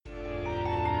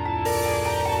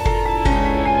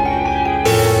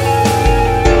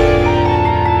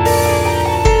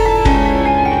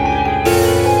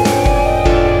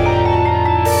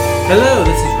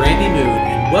this is Randy Moon,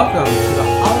 and welcome to the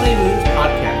Holiday Moons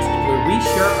podcast, where we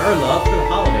share our love for the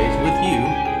holidays with you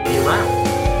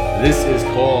year-round. This is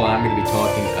Cole, and I'm going to be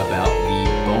talking about the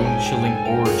bone-chilling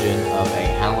origin of a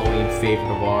Halloween favorite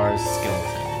of ours,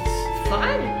 skeletons.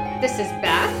 Fun! This is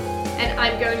Beth, and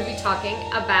I'm going to be talking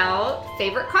about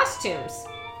favorite costumes.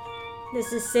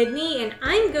 This is Sydney, and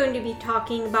I'm going to be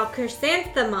talking about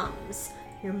chrysanthemums,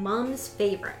 your mom's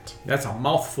favorite. That's a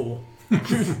mouthful.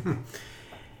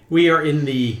 We are in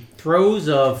the throes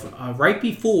of right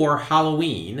before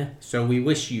Halloween, so we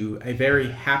wish you a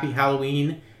very happy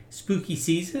Halloween spooky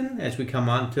season as we come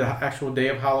on to the actual day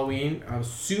of Halloween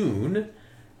soon.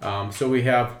 So we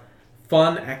have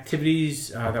fun activities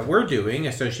that we're doing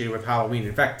associated with Halloween.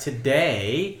 In fact,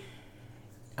 today,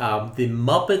 the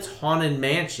Muppets Haunted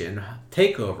Mansion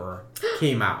Takeover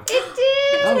came out. It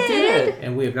did! Oh, did.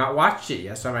 And we have not watched it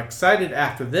yet, so I'm excited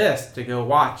after this to go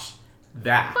watch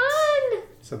that. Fun!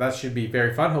 So that should be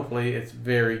very fun. Hopefully it's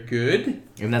very good.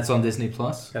 And that's on Disney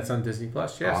Plus? That's on Disney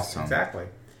Plus, yes. Awesome. Exactly.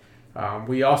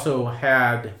 We also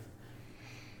had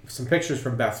some pictures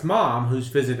from Beth's mom, who's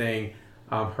visiting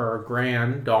her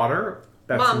granddaughter,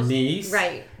 Beth's Mom's, niece,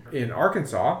 right. in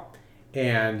Arkansas.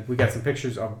 And we got some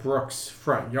pictures of Brooke's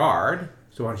front yard.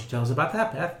 So why don't you tell us about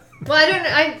that, Beth? Well,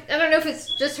 I don't know if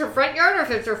it's just her front yard or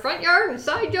if it's her front yard and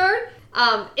side yard.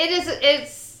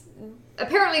 It's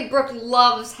apparently Brooke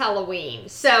loves Halloween,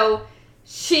 so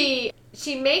she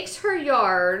makes her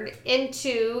yard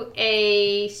into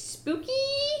a spooky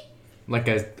Like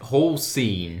a whole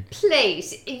scene.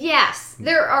 place. Yes,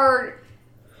 there are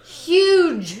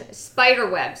huge spider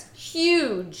webs,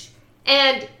 huge,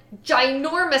 and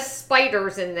ginormous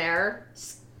spiders in there.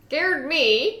 Scared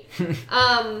me.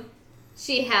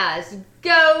 She has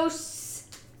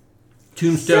ghosts.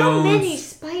 Tombstones. So many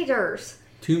spiders.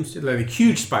 Tombstone, like a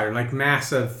huge spider, like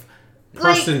massive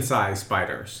person-sized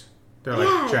spiders. They're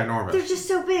like ginormous. They're just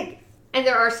so big. And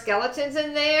there are skeletons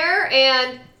in there,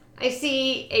 and I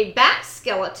see a bat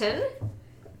skeleton.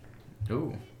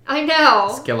 Ooh. I know.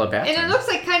 Skelebaton. And it looks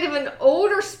like kind of an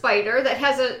older spider that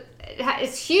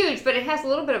it's huge, but it has a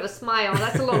little bit of a smile.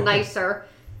 That's a little nicer.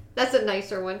 That's a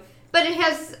nicer one. But it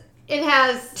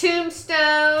has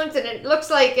tombstones, and it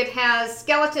looks like it has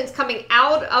skeletons coming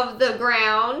out of the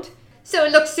ground. So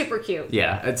it looks super cute.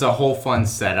 Yeah, it's a whole fun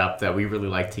setup that we really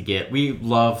like to get. We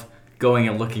love going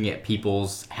and looking at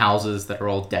people's houses that are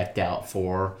all decked out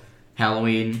for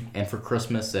Halloween and for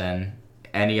Christmas and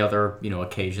any other,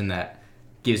 occasion that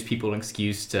gives people an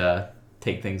excuse to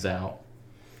take things out.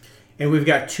 And we've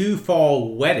got 2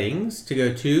 fall weddings to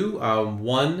go to.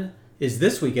 One is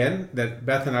this weekend that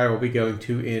Beth and I will be going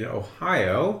to in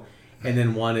Ohio. And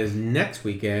then one is next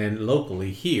weekend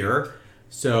locally here.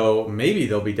 So maybe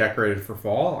they'll be decorated for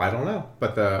fall. I don't know.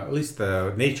 But at least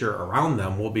the nature around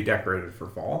them will be decorated for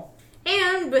fall.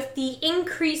 And with the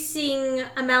increasing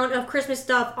amount of Christmas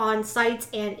stuff on sites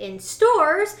and in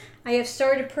stores, I have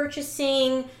started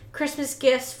purchasing Christmas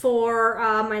gifts for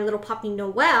my little puppy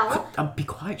Noelle. Be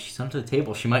quiet. She's under the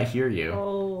table. She might hear you.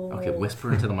 Oh. Okay,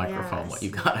 whisper into the microphone what you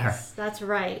got her. That's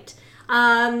right.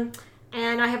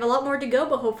 And I have a lot more to go,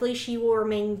 but hopefully she will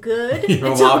remain good. You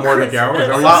have a lot more to go.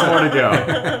 A lot more to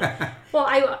go. Well,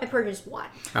 I purchased one.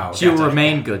 Oh, She will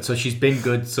remain good. So she's been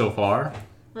good so far.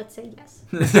 Let's say yes.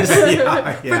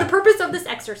 Yeah. For the purpose of this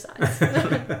exercise.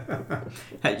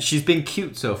 She's been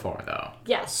cute so far, though.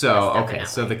 Yes. So, yes, okay, definitely.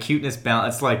 so the cuteness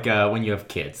balance, it's like when you have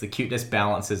kids. The cuteness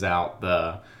balances out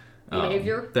the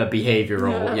Behavior? The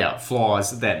behavioral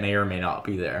flaws that may or may not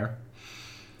be there.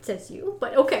 Says you,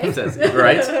 but okay.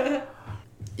 Right?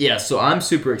 Yeah, so I'm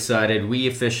super excited. We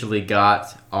officially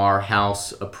got our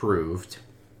house approved.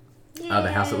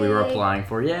 The house that we were applying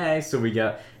for. Yay! So we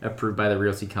got approved by the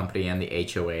realty company and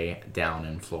the HOA down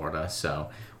in Florida. So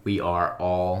we are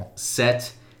all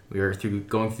set. We are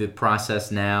going through the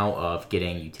process now of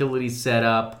getting utilities set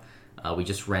up. We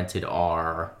just rented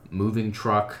our moving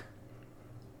truck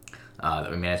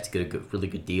that we managed to get a really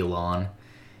good deal on.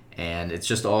 And it's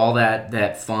just all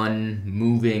that fun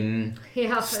moving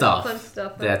stuff, fun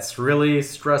stuff. that's really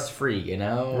stress-free,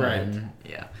 Right. And,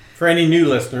 yeah. For any new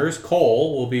listeners,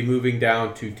 Cole will be moving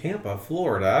down to Tampa,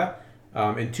 Florida,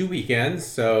 in 2 weekends.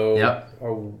 So,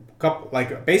 a couple,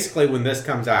 basically, when this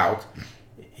comes out,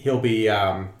 he'll be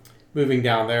moving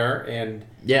down there, and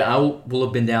Yeah, I will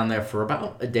have been down there for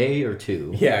about a day or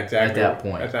two. yeah, exactly. At that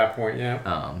point. At that point,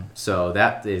 yeah. So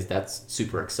that's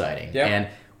super exciting. Yep. And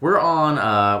we're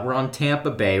on Tampa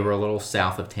Bay. We're a little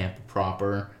south of Tampa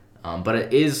proper. But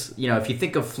it is, if you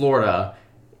think of Florida,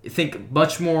 think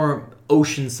much more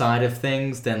ocean side of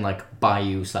things than like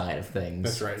bayou side of things.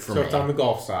 That's right. for So me. it's on the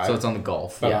Gulf side. So it's on the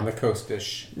Gulf. but yeah. on the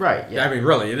coast-ish. Right. Yeah. I mean,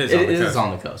 really, it is It on the is coast.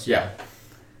 on the coast. Yeah.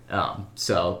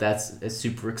 So it's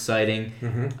super exciting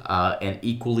and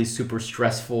equally super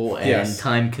stressful and Yes.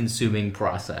 time-consuming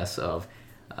process of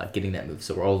getting that move.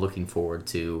 So we're all looking forward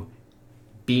to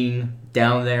being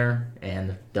down there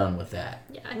and done with that.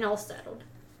 Yeah, and all settled.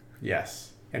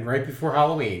 Yes. And right before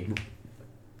Halloween.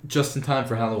 Just in time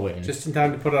for Halloween. Just in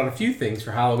time to put on a few things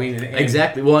for Halloween. And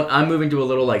Exactly. Well, I'm moving to a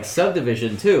little like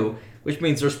subdivision too, which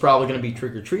means there's probably going to be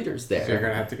trick-or-treaters there. So you're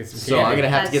going to have to get some So candy. I'm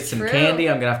going to have to get That's some true. candy.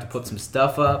 I'm going to have to put some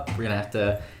stuff up. We're going to have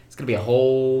to... It's going to be a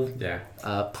whole Yeah.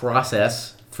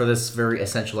 process for this very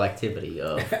essential activity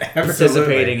of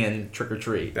participating in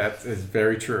trick-or-treat. That is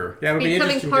very true. Yeah, it'll be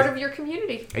Becoming interesting. part to- of your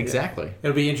community. Exactly.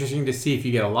 It'll be interesting to see if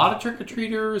you get a lot of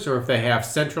trick-or-treaters or if they have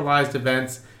centralized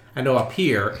events. I know up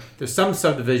here, there's some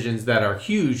subdivisions that are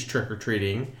huge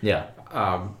trick-or-treating Yeah.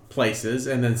 places,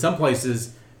 and then some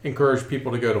places encourage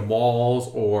people to go to malls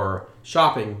or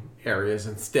shopping areas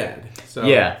instead. So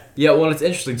Yeah. Well, it's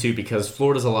interesting too because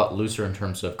Florida's a lot looser in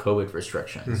terms of COVID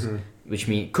restrictions, which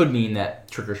could mean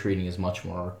that trick or treating is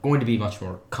going to be much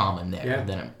more common there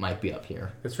than it might be up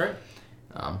here. that's right.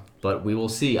 But we will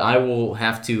see. I will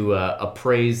have to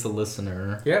appraise the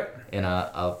listener Yep. in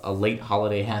a late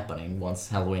holiday happening once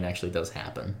Halloween actually does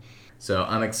happen. So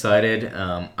I'm excited.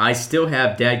 I still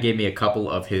have, Dad gave me a couple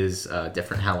of his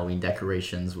different Halloween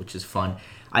decorations, which is fun.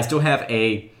 I still have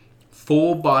a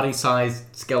full body size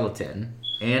skeleton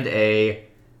and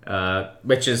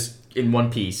which is in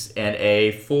one piece, and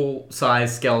a full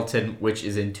size skeleton which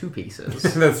is in two pieces.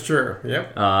 That's true.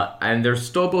 Yep. And they're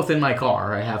still both in my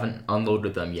car. I haven't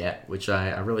unloaded them yet, which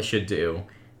I really should do.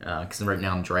 Because right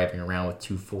now I'm driving around with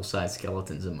two full-size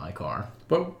skeletons in my car.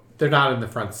 But they're not in the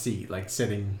front seat, like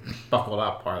sitting buckled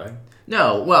up, are they?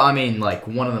 No, well, I mean, like,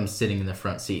 one of them's sitting in the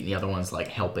front seat and the other one's, like,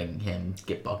 helping him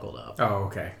get buckled up. Oh,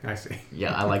 okay. I see.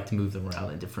 Yeah, I like to move them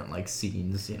around in different, like,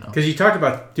 scenes, you know. Because you talked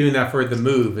about doing that for the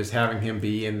move, is having him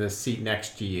be in the seat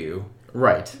next to you,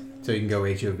 Right. so you can go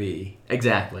HOV.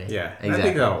 Exactly. Yeah, Exactly. I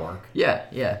think that'll work.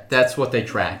 Yeah. That's what they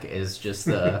track, is just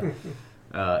the...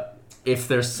 if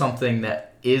there's something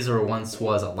that is or once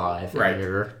was alive Right.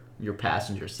 in your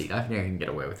passenger seat, I think I can get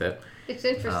away with it. It's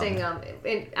interesting.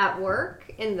 At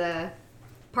work in the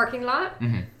parking lot,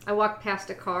 I walked past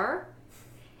a car,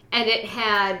 and it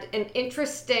had an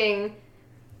interesting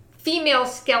female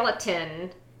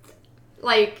skeleton,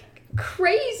 like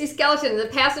crazy skeleton in the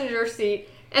passenger seat.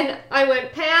 And I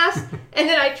went past, and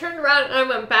then I turned around and I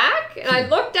went back, and I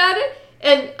looked at it,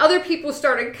 and other people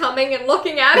started coming and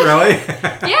looking at it.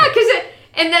 Really? Yeah, because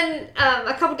and then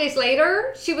a couple days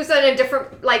later, she was in a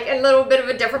different, like a little bit of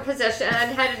a different position,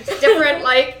 had a different,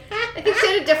 like, I think she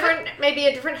had maybe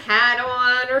a different hat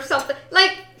on or something.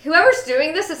 Like, whoever's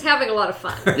doing this is having a lot of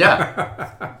fun.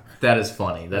 Yeah. That is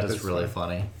funny. That is really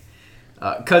funny.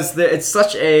 Because it's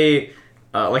such a,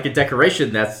 like a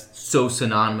decoration that's so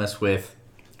synonymous with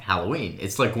Halloween.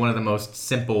 It's like one of the most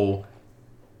simple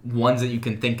ones that you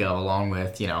can think of, along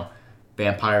with, you know,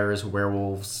 vampires,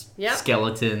 werewolves, Yep.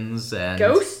 skeletons, and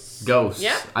Ghosts. Ghosts.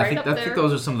 Yep, I right think up I think there.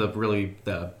 those are some of the really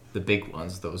the big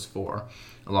ones. Those four,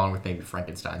 along with maybe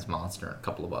Frankenstein's monster and a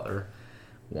couple of other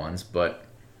ones. But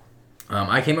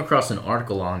I came across an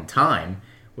article on Time,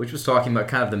 which was talking about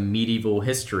kind of the medieval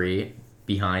history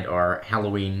behind our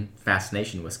Halloween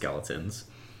fascination with skeletons.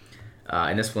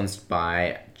 And this one's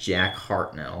by Jack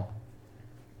Hartnell.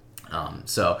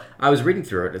 So I was reading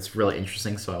through it. It's really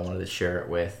interesting, so I wanted to share it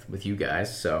with you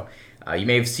guys. So you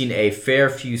may have seen a fair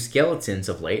few skeletons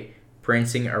of late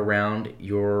prancing around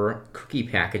your cookie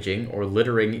packaging or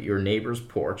littering your neighbor's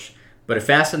porch. But a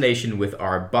fascination with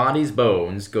our body's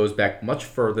bones goes back much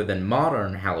further than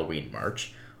modern Halloween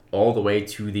merch, all the way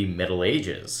to the Middle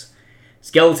Ages.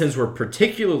 Skeletons were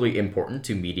particularly important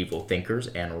to medieval thinkers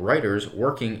and writers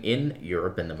working in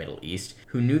Europe and the Middle East,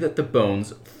 who knew that the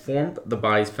bones formed the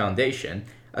body's foundation,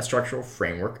 a structural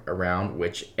framework around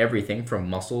which everything from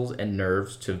muscles and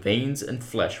nerves to veins and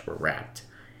flesh were wrapped.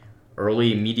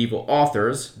 Early medieval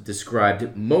authors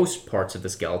described most parts of the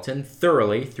skeleton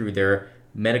thoroughly through their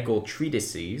medical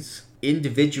treatises,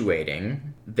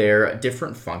 individuating their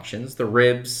different functions, the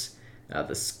ribs,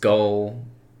 the skull,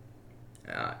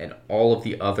 and all of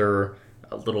the other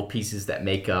little pieces that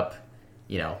make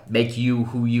you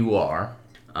who you are.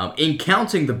 In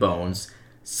counting the bones,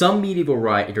 some medieval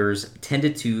writers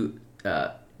tended to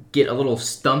get a little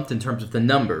stumped in terms of the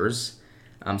numbers.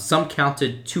 Some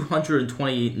counted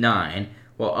 229,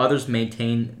 while others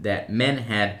maintained that men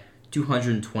had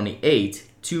 228,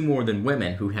 two more than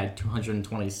women who had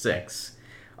 226.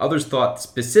 Others thought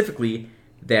specifically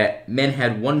that men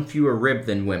had one fewer rib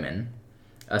than women,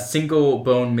 a single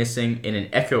bone missing in an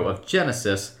echo of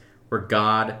Genesis, where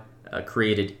God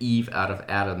created Eve out of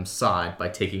Adam's side by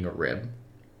taking a rib.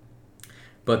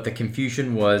 but the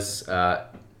confusion was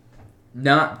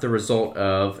not the result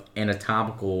of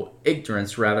anatomical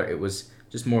ignorance. Rather, it was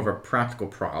just more of a practical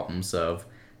problems of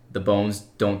the bones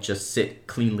don't just sit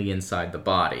cleanly inside the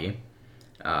body,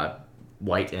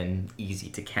 white and easy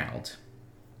to count.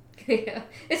 Yeah,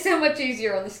 it's so much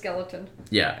easier on the skeleton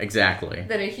Yeah, exactly.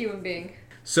 than a human being.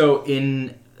 So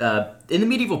in the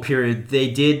medieval period, they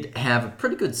did have a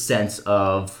pretty good sense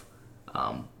of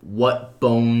what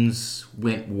bones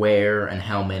went where and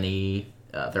how many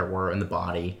there were in the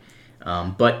body.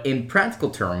 But in practical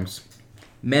terms,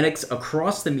 medics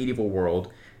across the medieval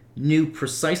world knew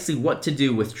precisely what to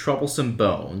do with troublesome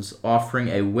bones, offering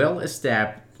a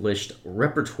well-established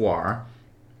repertoire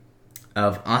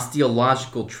of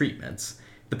osteological treatments.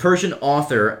 The Persian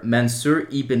author Mansur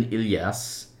ibn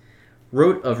Ilyas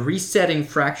wrote of resetting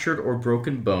fractured or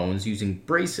broken bones using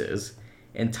braces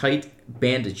and tight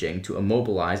bandaging to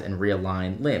immobilize and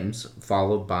realign limbs,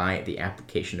 followed by the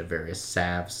application of various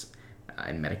salves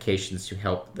and medications to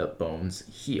help the bones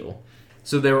heal.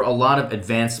 So there were a lot of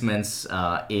advancements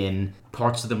in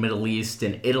parts of the Middle East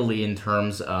and Italy in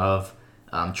terms of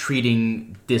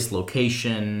treating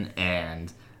dislocation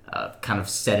and kind of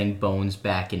setting bones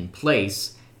back in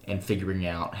place and figuring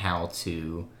out how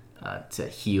to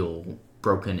heal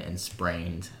broken and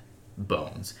sprained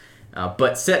bones.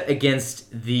 But set against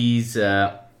these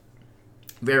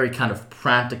very kind of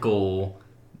practical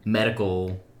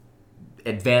medical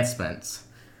advancements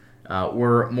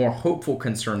were more hopeful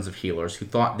concerns of healers who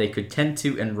thought they could tend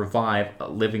to and revive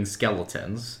living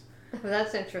skeletons. Well,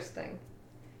 that's interesting.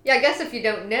 Yeah, I guess if you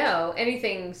don't know,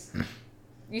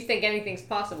 you think anything's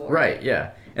possible. Right,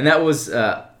 yeah. And that was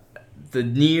the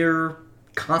near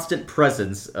constant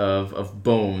presence of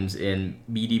bones in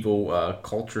medieval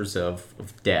cultures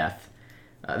of death.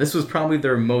 This was probably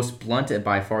their most blunt and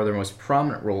by far their most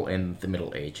prominent role in the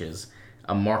Middle Ages,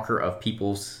 a marker of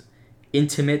people's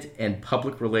intimate and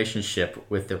public relationship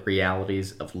with the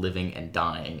realities of living and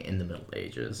dying in the Middle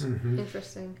Ages. Mm-hmm.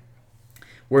 Interesting.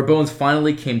 Where bones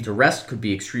finally came to rest could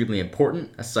be extremely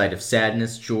important, a site of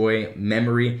sadness, joy,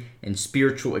 memory, and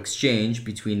spiritual exchange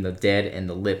between the dead and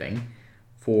the living.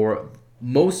 For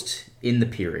most in the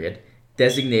period,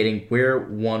 designating where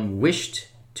one wished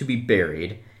to be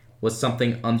buried was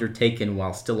something undertaken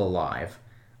while still alive,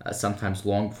 sometimes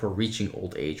long before reaching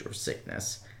old age or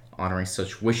sickness. Honoring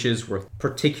such wishes were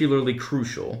particularly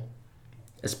crucial,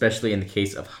 especially in the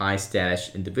case of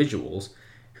high-status individuals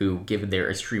who, given their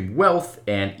extreme wealth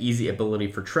and easy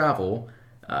ability for travel,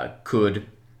 could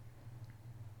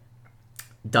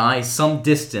die some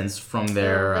distance from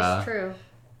their That's true.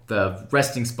 the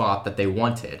resting spot that they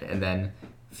wanted, and then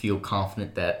feel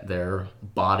confident that their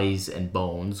bodies and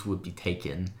bones would be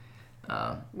taken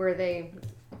Where they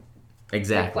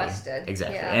exactly requested.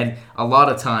 exactly. Yeah. And a lot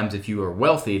of times, if you are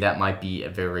wealthy, that might be a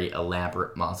very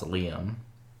elaborate mausoleum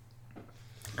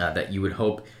that you would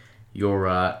hope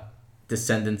your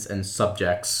descendants and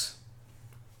subjects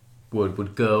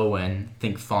would go and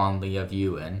think fondly of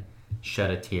you and shed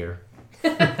a tear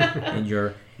in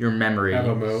your memory. Have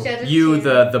a mo. Shed a You,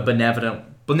 tear. the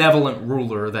benevolent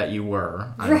ruler that you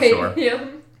were, I'm right. sure. Yeah.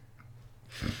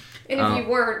 And if Um, you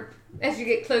weren't, as you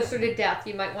get closer to death,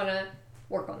 you might want to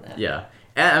work on that. Yeah.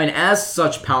 I mean, as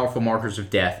such powerful markers of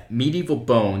death, medieval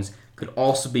bones could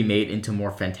also be made into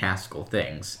more fantastical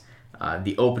things.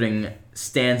 The opening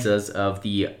stanzas of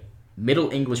the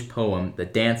Middle English poem The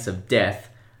Dance of Death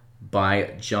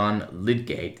by John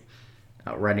Lydgate,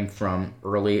 writing from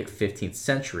early 15th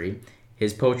century,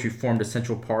 his poetry formed a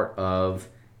central part of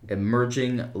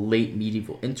emerging late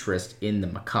medieval interest in the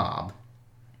macabre.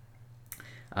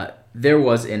 There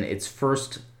was, its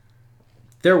first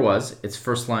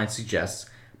line suggests,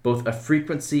 both a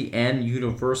frequency and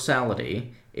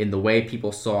universality in the way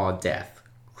people saw death.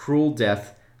 Cruel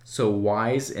death, so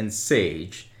wise and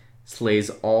sage, slays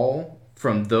all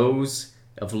from those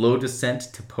of low descent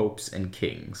to popes and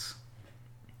kings.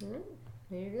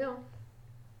 There you go.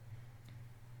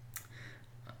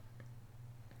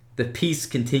 The piece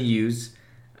continues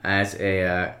as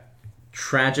a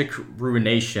tragic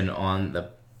ruination on the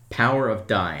power of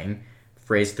dying,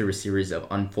 phrased through a series of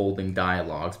unfolding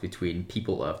dialogues between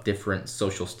people of different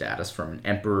social status, from an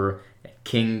emperor and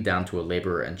king down to a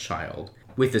laborer and child,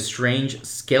 with a strange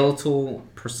skeletal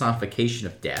personification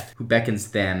of death who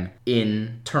beckons them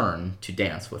in turn to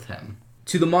dance with him.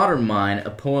 To the modern mind,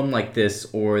 a poem like this,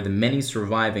 or the many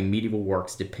surviving medieval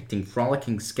works depicting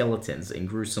frolicking skeletons and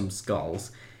gruesome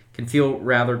skulls, can feel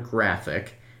rather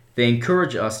graphic. They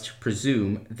encourage us to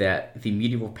presume that the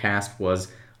medieval past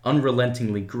was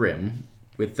unrelentingly grim,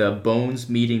 with the bones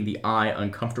meeting the eye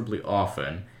uncomfortably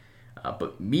often,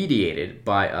 but mediated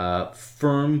by a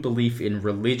firm belief in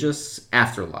religious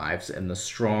afterlives and the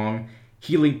strong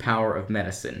healing power of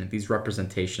medicine. These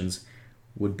representations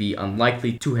would be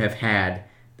unlikely to have had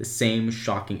the same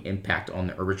shocking impact on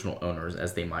the original owners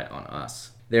as they might on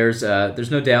us. There's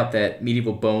no doubt that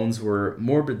medieval bones were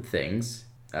morbid things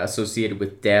associated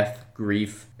with death,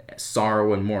 grief,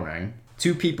 sorrow, and mourning.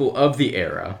 Two people of the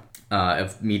era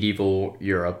of medieval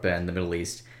Europe and the Middle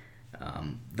East,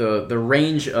 the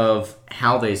range of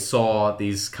how they saw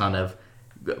these kind of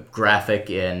graphic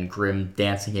and grim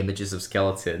dancing images of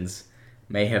skeletons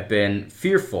may have been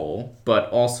fearful, but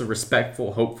also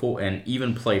respectful, hopeful, and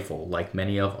even playful, like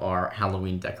many of our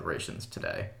Halloween decorations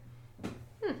today.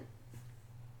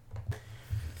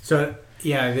 So,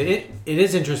 yeah, it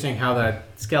is interesting how that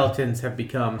skeletons have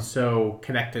become so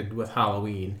connected with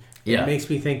Halloween. Yeah. It makes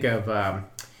me think of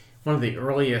one of the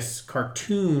earliest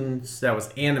cartoons that was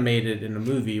animated in a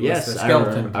movie was the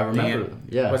Skeleton I remember.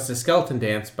 was the Skeleton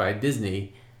Dance by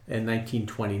Disney in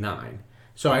 1929.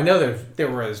 So I know that there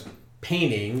was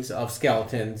paintings of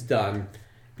skeletons done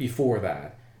before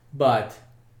that, but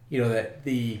you know that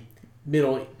the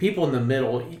people in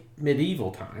the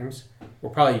medieval times were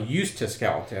probably used to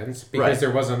skeletons because there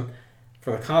wasn't,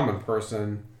 for the common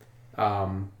person,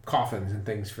 coffins and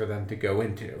things for them to go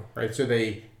into, right? So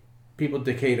people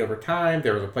decayed over time.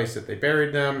 There was a place that they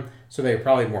buried them, so they were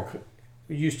probably more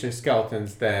used to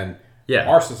skeletons than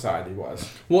our society was.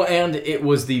 Well, and it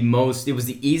was the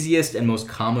easiest and most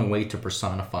common way to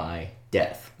personify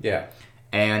death. Yeah.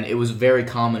 And it was very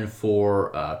common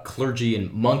for clergy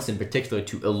and monks in particular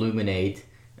to illuminate,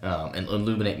 and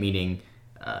illuminate meaning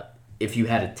if you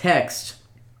had a text,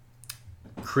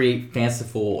 create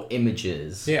fanciful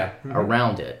images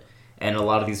around it. And a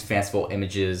lot of these fanciful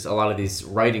images, a lot of these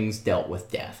writings dealt with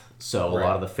death. So a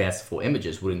lot of the fanciful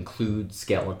images would include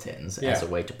skeletons as a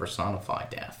way to personify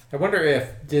death. I wonder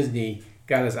if Disney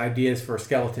got his ideas for a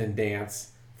skeleton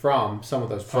dance from some of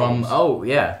those poems.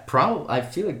 Probably. I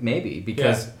feel like maybe,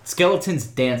 because skeletons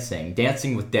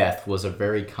dancing with death was a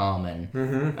very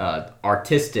common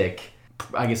artistic,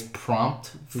 I guess,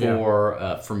 prompt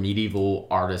for medieval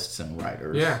artists and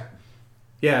writers.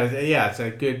 Yeah, it's a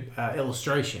good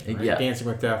illustration, right? Yeah. Dancing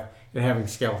with Death and having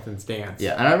skeletons dance.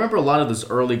 Yeah, and I remember a lot of those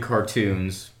early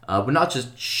cartoons would not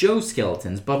just show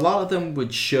skeletons, but a lot of them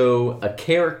would show a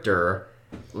character,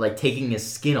 like, taking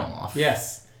his skin off.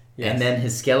 Yes. And then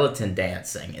his skeleton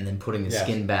dancing, and then putting the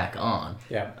skin back on.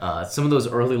 Yeah. Some of those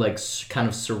early, like, kind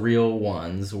of surreal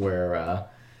ones where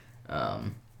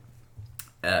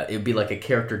it would be like a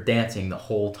character dancing the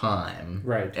whole time.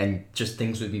 Right. And just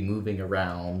things would be moving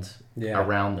around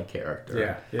the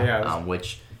character. Yeah.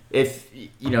 Which, if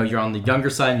you're on the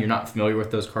younger side and you're not familiar with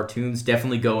those cartoons,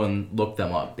 definitely go and look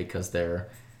them up, because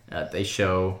they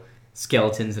show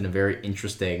skeletons in a very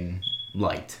interesting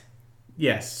light.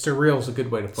 Yes, surreal is a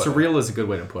good way to put it. Surreal is a good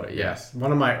way to put it, yes.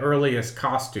 One of my earliest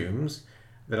costumes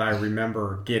that I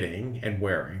remember getting and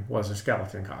wearing was a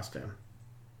skeleton costume.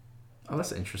 Oh,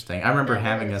 that's interesting. I remember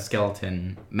having a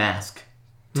skeleton mask,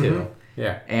 too. Mm-hmm.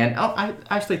 Yeah. And I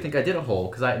actually think I did a whole,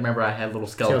 because I remember I had little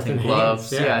skeleton gloves.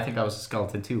 Hands, yeah, I think I was a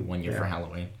skeleton, too, one year for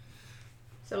Halloween.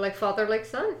 So like father, like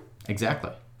son.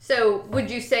 Exactly. So would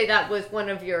you say that was one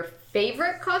of your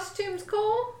favorite costumes,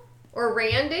 Cole? Or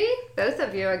Randy? Both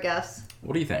of you, I guess.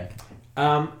 What do you think?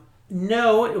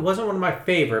 No, it wasn't one of my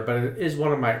favorite, but it is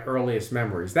one of my earliest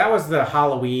memories. That was the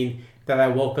Halloween that I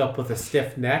woke up with a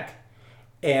stiff neck,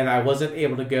 and I wasn't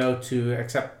able to go to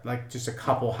except like just a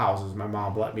couple houses my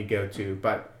mom let me go to.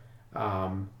 But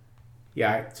so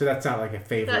that's not like a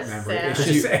favorite memory. Sad. It's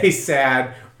just a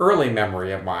sad early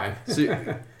memory of mine. So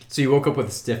you woke up with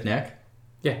a stiff neck?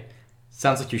 Yeah.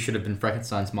 Sounds like you should have been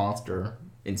Frankenstein's monster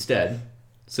instead.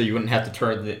 So you wouldn't have to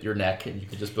turn your neck, and you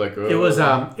could just be like, oh. It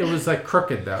was like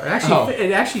crooked though.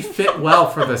 It actually fit well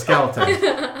for the skeleton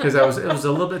because it was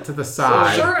a little bit to the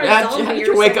side. Sure, How'd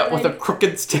you wake up with a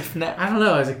crooked stiff neck? I don't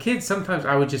know. As a kid, sometimes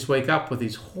I would just wake up with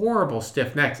these horrible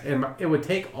stiff necks, and it would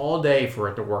take all day for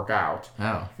it to work out.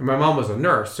 Oh. And my mom was a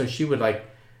nurse, so she would like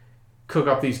cook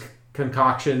up these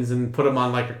concoctions and put them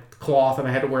on like a cloth, and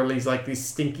I had to wear these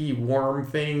stinky worm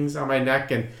things on my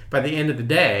neck. And by the end of the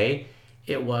day,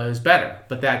 it was better.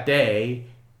 But that day,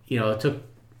 it took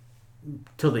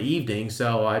till the evening,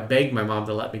 so I begged my mom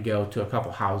to let me go to a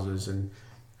couple houses, and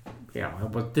I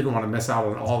didn't want to miss out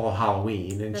on all of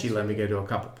Halloween, and she let me go to a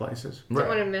couple places. Don't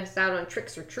want to miss out on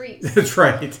tricks or treats. That's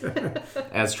right.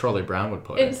 As Charlie Brown would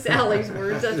put it. In Sally's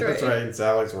words, that's right. That's right, in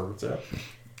Sally's words, yeah.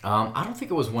 I don't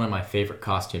think it was one of my favorite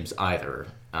costumes either.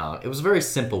 It was a very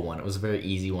simple one. It was a very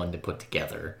easy one to put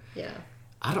together. Yeah.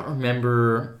 I don't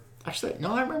remember Actually,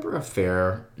 no, I remember a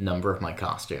fair number of my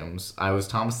costumes. I was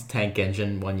Thomas the Tank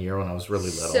Engine one year when I was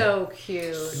really little. So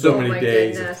cute. So Oh many my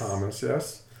days goodness. of Thomas,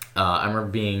 yes. I remember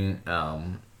being,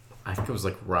 I think it was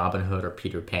like Robin Hood or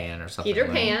Peter Pan or something. Peter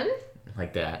Pan.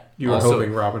 Like that. You were also,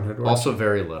 hoping Robin Hood would. Also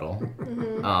very little.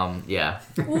 Yeah.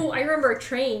 Ooh, I remember a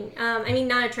train. Not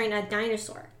a train, a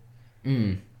dinosaur.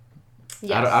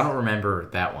 Yes. I don't remember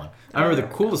that one. I remember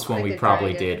the coolest one Like we the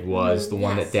probably dragon. did was the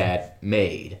one Yes. that Dad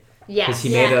made. Yes. Because he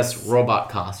made us robot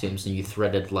costumes and you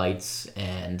threaded lights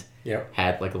and Yep.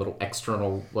 had like a little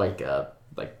external like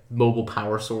mobile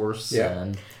power source. Yeah.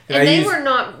 And And they used- were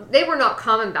not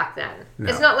common back then. No.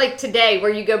 It's not like today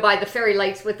where you go buy the fairy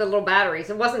lights with the little batteries.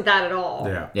 It wasn't that at all.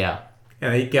 Yeah. yeah.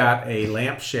 And I got a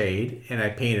lampshade and I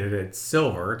painted it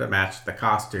silver to match the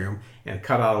costume and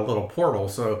cut out a little portal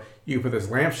so you put this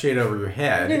lampshade over your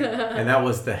head and that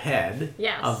was the head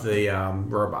Yes. of the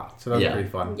robot. So that was Yeah. pretty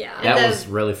fun. Yeah. And That the- was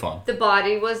really fun. The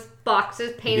body was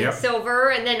boxes painted Yep. silver,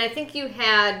 and then I think you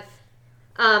had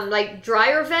like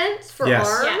dryer vents for Yes,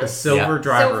 arms. the silver Yeah.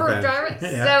 driver Silver vent. dryer.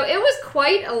 Yeah. So it was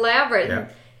quite elaborate. Yeah.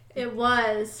 It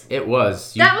was. It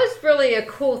was. That was really a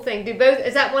cool thing.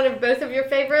 Is that one of both of your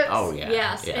favorites? Oh yeah.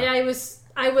 Yes, Yeah. and I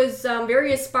was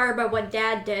very inspired by what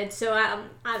Dad did. So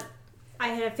I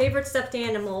had a favorite stuffed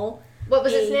animal. What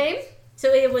was his A- name?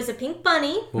 So it was a pink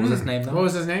bunny. What was his name though? What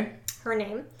was his name? Her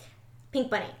name, Pink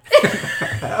Bunny.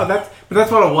 Oh,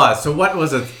 that's what it was. So what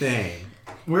was its name?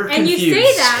 We're And confused. you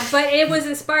say that, but it was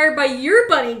inspired by your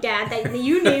bunny, Dad, that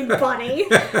you named Bunny.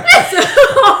 So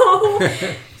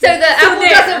So the apple there.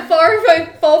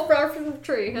 doesn't fall far from the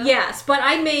tree, huh? yes, but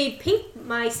I made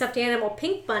my stuffed animal,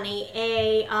 Pink Bunny,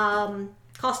 a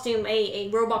costume, a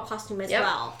robot costume as Yep.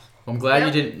 well. I'm glad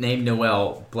Yep. you didn't name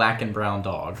Noelle Black and Brown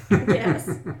Dog. Yes.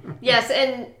 Yes,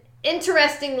 and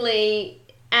interestingly,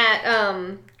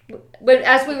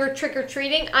 as we were trick or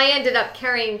treating, I ended up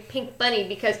carrying Pink Bunny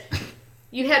because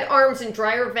you had arms and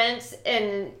dryer vents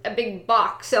and a big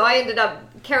box, so I ended up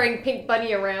carrying Pink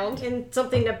Bunny around. And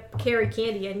something to carry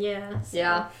candy in, yeah. So.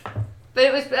 Yeah,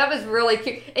 but that was really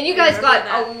cute, and you I guys remember got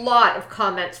that. a lot of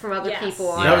comments from other Yes. people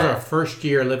on That was it. our first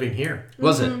year living here.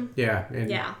 Was it? Yeah.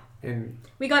 Yeah. And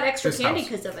We got extra This candy house.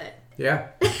 because of it. yeah.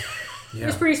 It Yeah.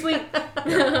 was pretty sweet.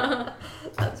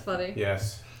 That's funny.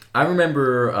 Yes. I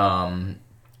remember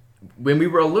when we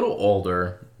were a little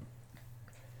older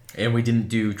and we didn't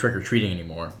do trick or treating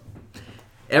anymore.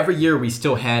 Every year we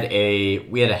still had a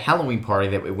Halloween party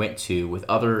that we went to with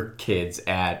other kids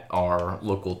at our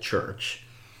local church.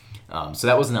 So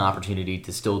that was an opportunity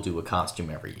to still do a costume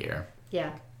every year.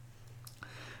 Yeah.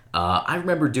 I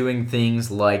remember doing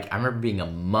things like I remember being a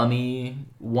mummy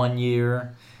one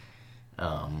year.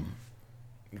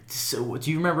 So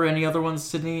do you remember any other ones,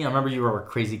 Sydney? I remember you were a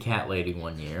crazy cat lady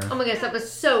one year. Oh my gosh, that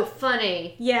was so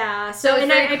funny. Yeah, That so was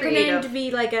and very I pretended creative. to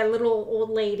be like a little old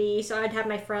lady, so I'd have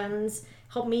my friends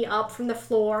help me up from the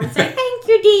floor and say, "Thank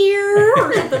you, dear,"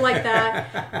 or something like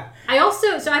that. I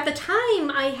also, so at the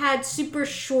time, I had super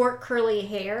short curly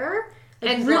hair,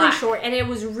 like And really black. short, and it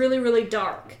was really, really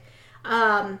dark.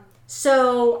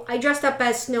 So I dressed up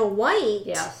as Snow White.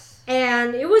 Yes.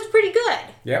 And it was pretty good.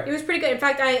 Yep. It was pretty good. In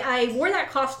fact, I wore that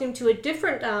costume to a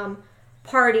different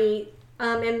party,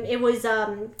 and it was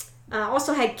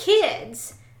also had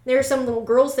kids. There were some little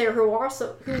girls there who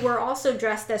were also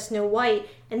dressed as Snow White,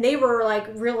 and they were like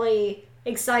really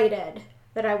excited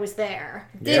that I was there.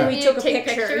 Did And we you took a take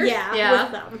picture, pictures? yeah, Yeah.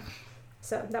 with them.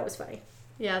 So that was funny.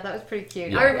 Yeah, that was pretty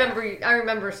cute. Yeah. I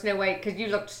remember Snow White because you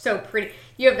looked so pretty.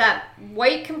 You have that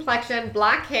white complexion,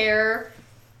 black hair.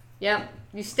 Yep.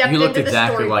 You stepped You looked into the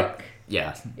exactly storybook. like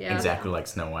yeah, Yeah. exactly like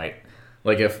Snow White.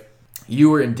 Like if you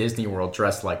were in Disney World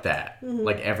dressed like that,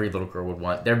 like every little girl would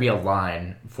want. There'd be a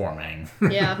line forming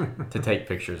Yeah. to take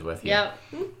pictures with you. Yep.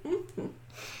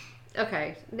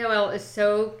 Okay. Noelle is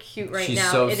so cute right She's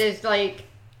now. so It is like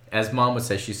As Mom would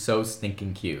say, she's so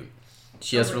stinking cute.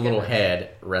 She has Oh her my little goodness. head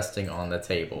resting on the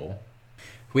table.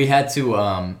 We had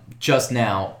to just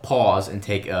now pause and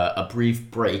take a brief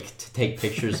break to take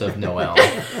pictures of Noelle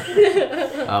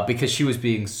because she was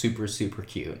being super, super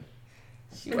cute.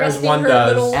 As Resting one her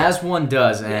does. little- As one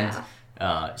does, and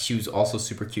Yeah. she was also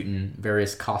super cute in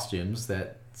various costumes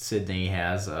that Sydney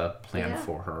has planned Yeah.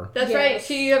 for her. that's Yes. right.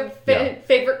 She you have Yeah.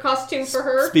 favorite costume for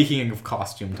her? Speaking of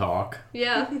costume talk,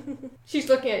 Yeah. She's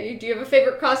looking at you. Do you have a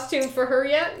favorite costume for her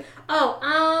yet?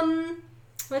 Oh,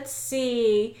 let's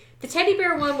see. The teddy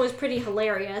bear one was pretty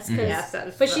hilarious, Yes, that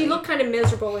was but she funny. looked kind of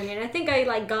miserable in it. I think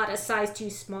I got a size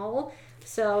too small,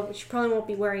 so she probably won't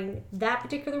be wearing that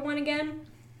particular one again.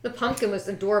 The pumpkin was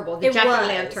adorable. The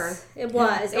jack-o'-lantern. It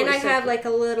was, it and was I so have cute. like a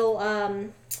little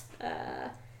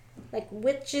like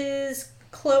witch's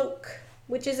cloak,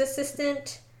 witch's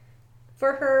assistant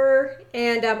for her,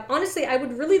 and honestly, I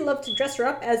would really love to dress her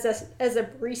up as a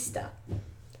barista,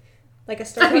 like a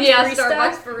Starbucks barista.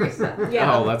 Starbucks barista.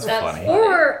 Yeah. Oh, that's funny.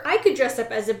 Or I could dress up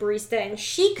as a barista, and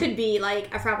she could be like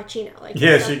a frappuccino. Like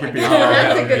Yeah, stuff she could like be. that.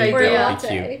 That's a good That Or a would idea. be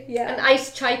latte. cute. Yeah. An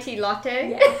iced chai tea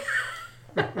latte. Yeah.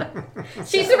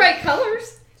 She's the right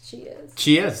colors. She is.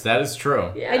 She is. That is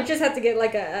true. Yeah. I just have to get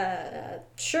like a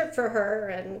shirt for her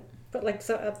and put like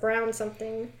a brown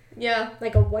something, Yeah.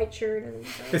 like a white shirt. And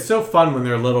It's so fun when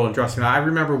they're little and dressing up. I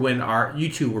remember when you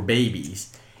two were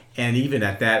babies, and even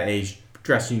at that age,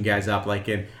 dressing you guys up like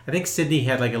in. I think Sydney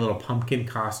had like a little pumpkin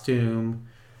costume.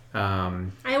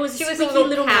 I was She a was a squeaky little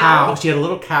little cow. Cow. She had a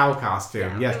little cow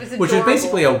costume. Yeah, Yes, it was which is adorable.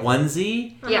 basically a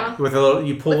onesie Yeah. with a little.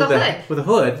 You pulled With a hood. with a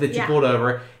hood that you Yeah. pulled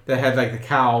over that had like the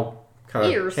cow kind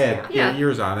of Ears, head yeah.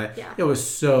 ears on it. Yeah. It was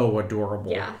so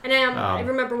adorable. Yeah, and I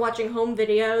remember watching home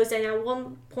videos, and at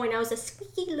one point I was a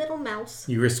squeaky little mouse.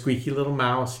 You were a squeaky little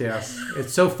mouse, yes.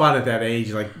 It's so fun at that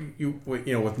age, like you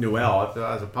know, with Noelle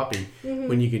as a puppy,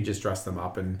 when you can just dress them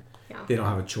up and Yeah. they don't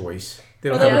have a choice. They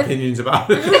don't Although have with- opinions about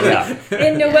it. Yeah.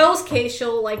 In Noelle's case,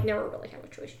 she'll like never really have a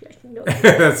choice. You guys know that.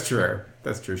 That's true.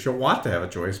 That's true. She'll want to have a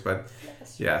choice, but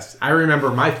yes. I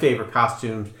remember my favorite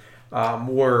costumes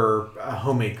were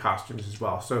homemade costumes as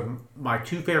well. So my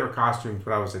two favorite costumes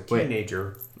when I was a Wait.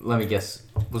 teenager, Let me guess.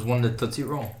 Was one the Tootsie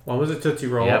Roll? one was a Tootsie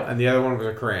Roll Yep. and the other one was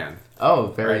a crayon. Oh,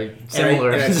 very Right?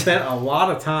 similar. And I spent a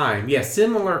lot of time,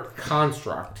 similar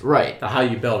construct Right. to how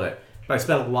you build it. But I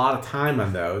spent a lot of time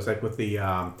on those, like with the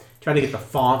trying to get the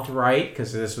font right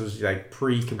because this was like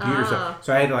pre-computer stuff.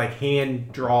 So I had to like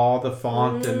hand draw the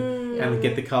font and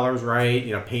get the colors right,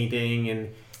 painting and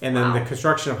then the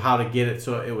construction of how to get it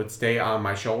so it would stay on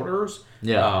my shoulders.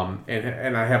 Yeah.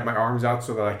 And I have my arms out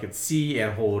so that I could see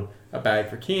and hold a bag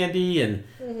for candy, and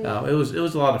it was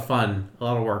a lot of fun, a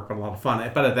lot of work, but a lot of fun.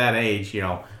 But at that age,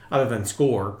 other than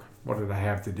schoolwork, what did I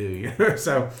have to do?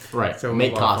 So Right. so it was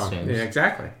Make a lot of fun. costumes. Yeah,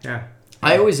 exactly. Yeah,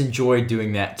 I always enjoyed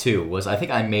doing that too. I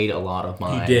think I made a lot of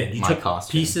my you did. You my took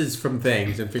costumes. pieces from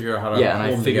things and figured out how to Yeah, and hold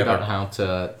I them figured together. out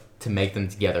how to make them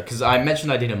together because I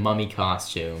mentioned I did a mummy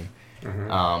costume,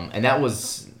 and that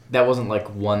wasn't like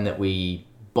one that we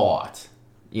bought.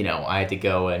 I had to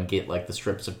go and get like the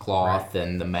strips of cloth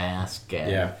and the mask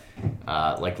and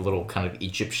like little kind of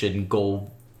Egyptian gold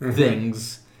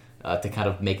things to kind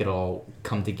of make it all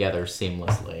come together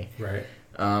seamlessly. Right.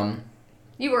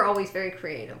 You were always very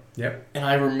creative. Yep. And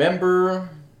I remember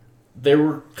there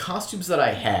were costumes that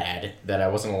I had that I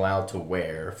wasn't allowed to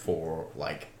wear for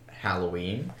like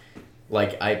Halloween.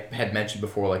 Like I had mentioned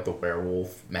before, like the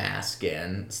werewolf mask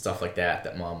and stuff like that.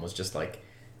 That Mom was just like,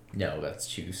 "No, that's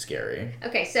too scary."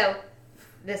 Okay, so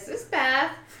this is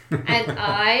Beth, and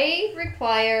I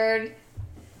required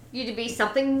you to be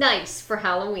something nice for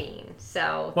Halloween.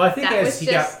 So Well, I think that as was he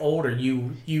just, got older,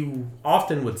 you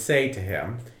often would say to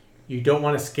him, you don't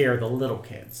want to scare the little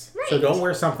kids. So Right. don't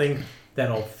wear something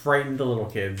that'll frighten the little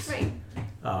kids. right.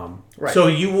 Right. So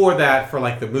you wore that for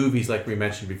like the movies, like we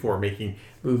mentioned before, making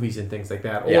movies and things like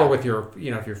that, or Yeah. with your,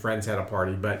 if your friends had a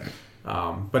party, but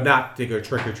not to go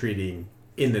trick or treating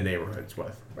in the neighborhoods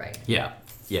with. Right. Yeah,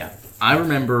 yeah. I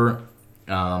remember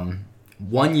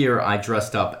one year I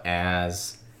dressed up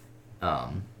as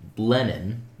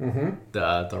Lenin,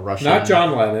 the Russian. Not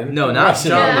John Lennon. No, not Russian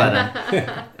John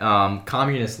Lennon. Lennon.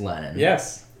 Communist Lenin.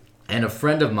 Yes. And a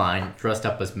friend of mine dressed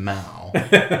up as Mao.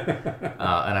 And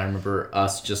I remember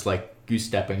us just like goose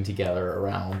stepping together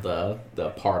around the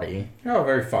party. Oh,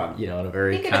 very fun. In a I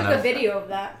very think I kind took a of video of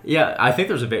that. yeah. I think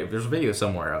there's a video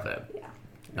somewhere of it.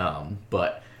 Yeah.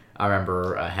 But I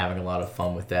remember having a lot of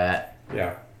fun with that.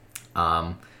 Yeah.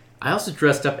 I also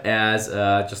dressed up as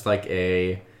just like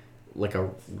a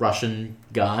Russian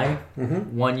guy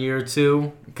one year or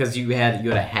two because you had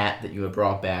a hat that you had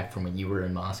brought back from when you were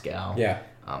in Moscow. Yeah.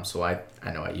 So I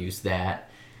know I used that,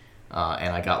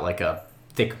 and I got like a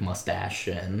thick mustache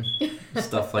and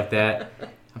stuff like that.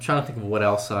 I'm trying to think of what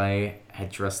else I had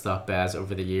dressed up as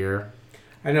over the year.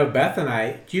 I know Beth and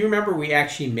I, do you remember we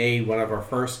actually made one of our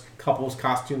first couples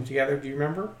costumes together? Do you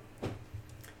remember?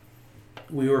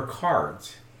 We were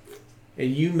cards.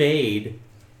 And you made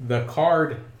the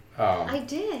card. I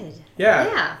did. Yeah.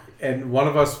 Yeah. And one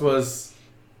of us was,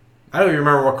 I don't even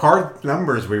remember what card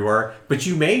numbers we were, but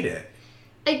you made it.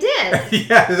 I did.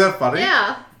 Yeah, is that funny?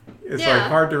 Yeah. It's Yeah. like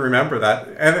hard to remember that.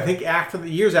 And I think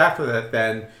years after that,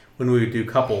 then when we would do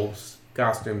couples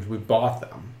costumes, we bought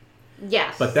them.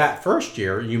 Yes. But that first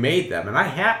year, you made them, and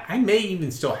I may even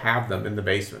still have them in the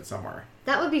basement somewhere.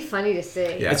 that would be funny to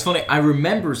see. Yeah. It's funny. I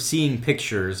remember seeing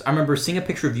pictures. I remember seeing a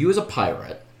picture of you as a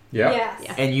pirate Yeah. Yes.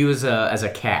 Yeah. and you as a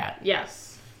cat.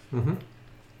 Yes.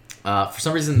 For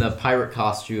some reason, the pirate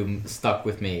costume stuck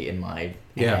with me in my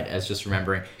Yeah. head as just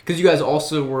remembering. Because you guys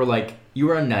also were like, you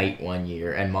were a knight one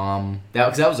year, and Mom,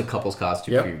 because that was a couple's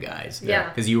costume Yep. for you guys. Yeah.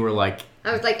 Because you were like,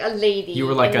 I was like a lady. You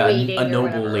were like in a waiting or noble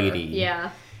whatever. lady. Yeah.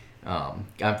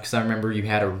 because I remember you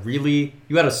had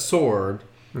a sword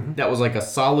that was like a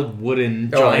solid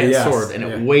wooden Oh, giant yes, sword, and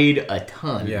yeah. it weighed a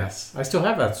ton. Yes, I still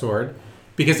have that sword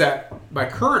because at my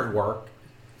current work,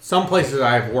 some places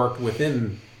I've worked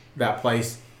within that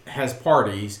place has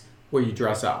parties where you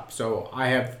dress up. So I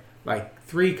have like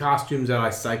 3 costumes that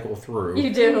I cycle through.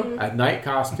 You do. A knight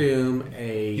costume,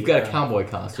 You've got a cowboy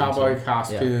costume. cowboy so-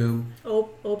 costume,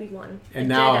 Obi-Wan. and A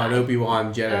now Jedi. an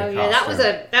Obi-Wan Jedi Oh costume.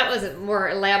 yeah, that was a more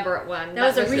elaborate one.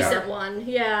 That was a yeah. recent one.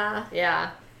 Yeah. Yeah.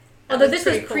 That Although this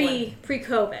was pretty cool one.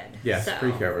 pre-COVID. Yes, so,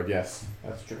 pre-COVID. Yes,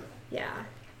 that's true. Yeah.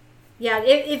 Yeah,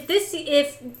 if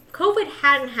COVID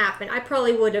hadn't happened, I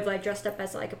probably would have like dressed up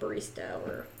as like a barista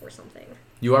or something.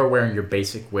 You are wearing your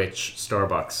basic witch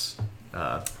Starbucks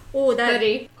Oh, that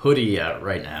Hoodie. hoodie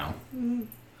right now.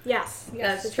 yes,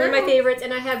 That's it's one of my true. favorites,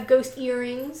 and I have ghost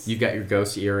earrings. You got your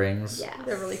ghost earrings. Yes.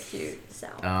 They're really cute. So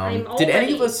I'm all Did any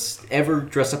ready. of us ever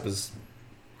dress up as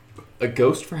a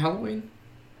ghost for Halloween?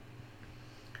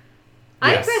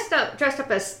 Yes. I dressed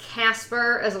up as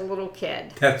Casper as a little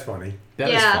kid. That's funny That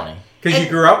is Yeah. funny. because you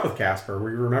And- grew up with Casper. We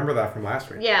remember that from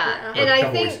last week. Yeah, Yeah. and Or a I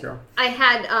couple weeks think ago. I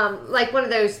had like one of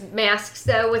those masks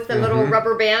though with the little Mhm.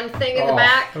 rubber band thing in the Oh,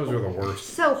 back. those were the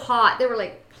worst. So hot. They were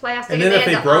like plastic. And then if had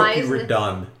they the broke, eyes you were and-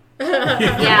 done.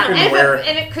 Yeah, couldn't and, wear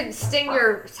and it could sting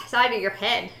your side of your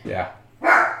head. Yeah.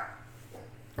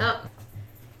 Oh.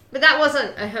 But that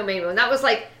wasn't a homemade one. That was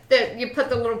like you put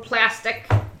the little plastic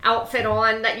outfit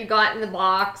on that you got in the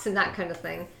box and that kind of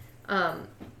thing.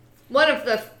 One of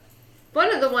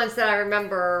the ones that I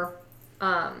remember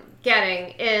getting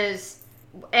is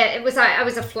I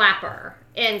was a flapper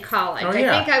in college. Oh,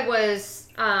 yeah.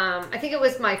 I think it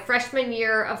was my freshman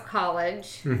year of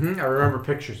college. I remember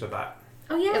pictures of that.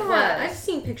 Oh yeah, It was. I've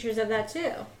seen pictures of that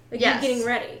too. Like Yes. you getting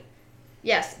ready.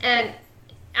 Yes, and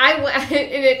I went,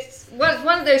 and it was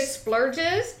one of those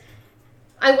splurges.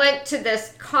 I went to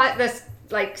this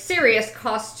like serious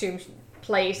costume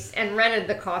place and rented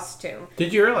the costume.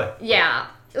 Did you really? Yeah,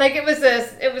 like it was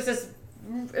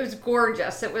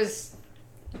gorgeous.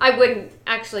 I wouldn't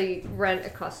actually rent a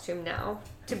costume now.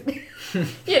 To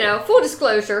full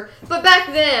disclosure, but back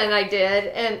then I did,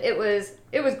 and it was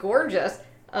gorgeous.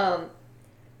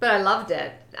 But I loved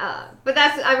it. But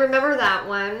I remember that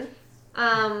one.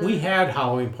 We had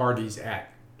Halloween parties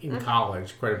in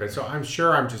college quite a bit, so I'm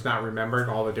sure I'm just not remembering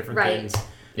all the different Right. things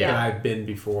Yeah. that I've been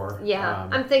before. Yeah,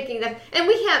 I'm thinking that, and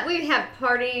we had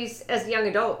parties as young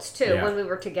adults too Yeah. when we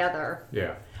were together.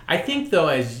 Yeah. I think though,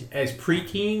 as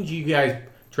preteens, you guys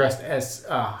dressed as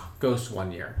ghosts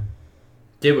one year.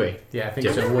 Did we? Yeah, I think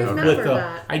I so. don't With remember the,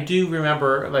 that. I do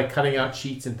remember like cutting out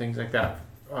sheets and things like that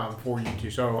for you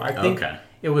two. So I think Okay.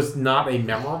 it was not a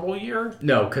memorable year.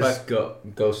 No, because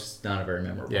Ghost's not a very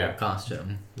memorable Yeah.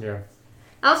 costume. Yeah.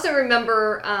 I also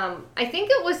remember, I think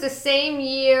it was the same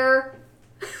year.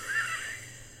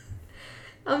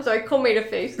 I'm sorry, Cole made a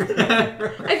face. I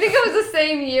think it was the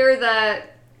same year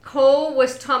that Cole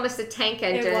was Thomas the Tank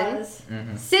Engine. It was.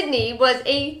 Sydney was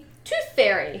a Tooth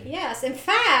Fairy. Yes. In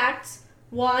fact,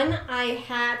 one, I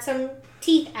had some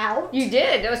teeth out. You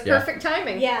did. That was Yeah. perfect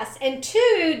timing. Yes. And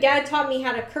 2, Dad taught me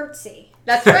how to curtsy.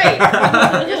 That's right.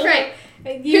 That's right.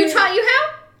 Who taught you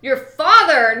how? Your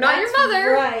father, not your That's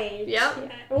mother. Right. Yep.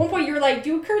 Yeah. At one point, you were like,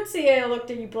 "Do a curtsy," and I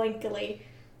looked at you blankly,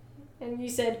 and you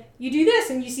said, "You do this,"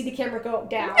 and you see the camera go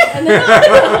down, and then,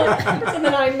 and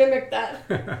then I mimicked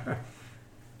that.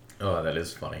 Oh, that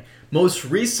is funny. Most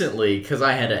recently, because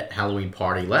I had a Halloween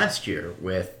party last year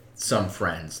with some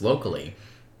friends locally,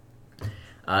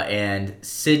 and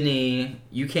Sydney,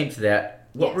 you came to that.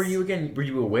 What Yes. were you again? Were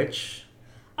you a witch?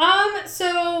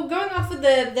 So going off of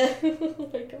the oh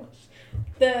my gosh,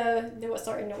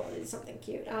 it's something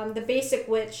cute. The basic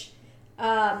witch,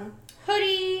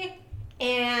 hoodie,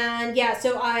 and yeah.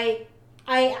 So I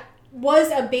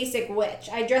was a basic witch.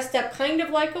 I dressed up kind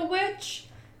of like a witch,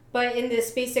 but in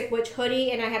this basic witch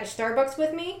hoodie, and I had a Starbucks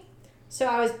with me. So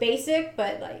I was basic,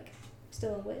 but like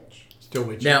still a witch. Still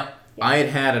with Now, I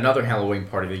had another Halloween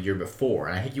party the year before,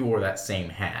 and I think you wore that same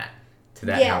hat to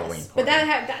that Halloween party. But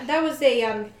that was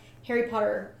a Harry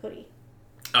Potter hoodie.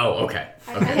 Oh, okay.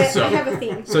 I Okay, have a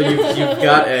theme. So you've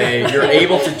got you're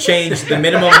able to change the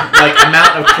minimum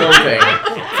amount of clothing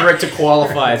for it to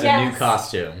qualify as a new Yes.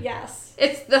 costume. Yes.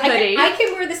 It's the hoodie. I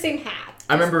can wear the same hat.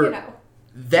 I remember- You know.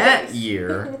 That Nice.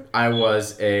 year, I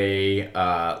was a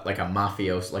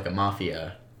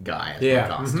mafia guy as Yeah, my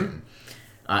costume.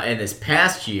 And this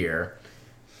past year,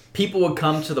 people would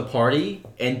come to the party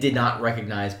and did not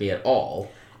recognize me at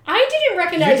all. I didn't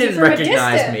recognize You you didn't from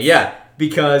recognize a distance. me, yeah.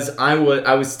 Because I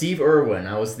was Steve Irwin.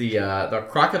 I was the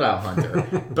crocodile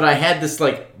hunter, but I had this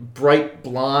like bright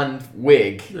blonde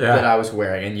wig that I was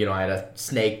wearing, and I had a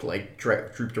snake like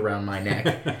drooped around my neck.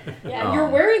 Yeah, you're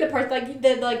wearing the parts like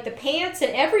the pants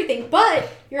and everything, but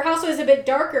your house was a bit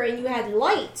darker and you had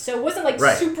light, so it wasn't like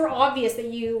super obvious that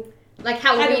you Like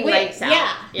had a Halloween wig. lights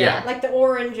out. Yeah. like the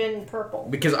orange and purple.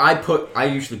 Because I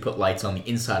usually put lights on the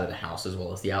inside of the house as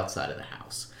well as the outside of the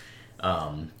house.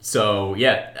 So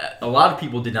yeah, a lot of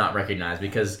people did not recognize,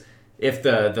 because if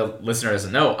the listener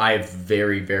doesn't know, I have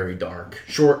very, very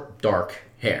short, dark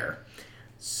hair.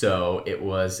 So it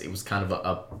was kind of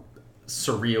a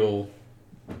surreal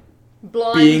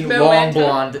Blonde being moment. long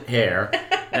blonde hair.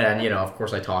 And, of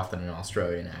course I talked in an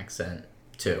Australian accent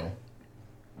too,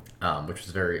 which was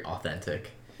very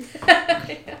authentic.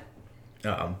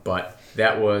 But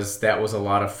that was a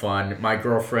lot of fun. My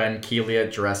girlfriend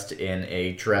Keelia dressed in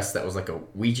a dress that was like a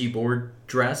Ouija board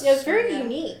dress. Yeah, it was very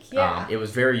unique. Yeah. It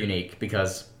was very unique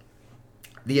because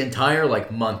the entire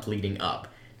month leading up,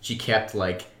 she kept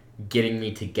getting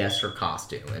me to guess her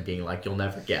costume and being like, "You'll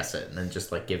never guess it," and then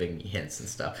just giving me hints and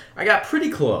stuff. I got pretty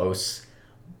close,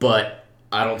 but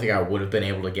I don't think I would have been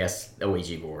able to guess a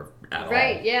Ouija board at all.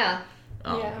 Right, yeah.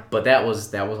 But that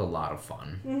was a lot of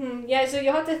fun. Mm-hmm. Yeah, so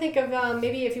you'll have to think of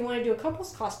maybe if you want to do a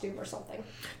couple's costume or something.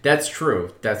 That's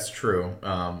true.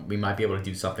 We might be able to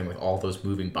do something with all those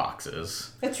moving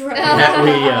boxes That's right.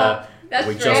 that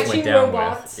we just went Matching down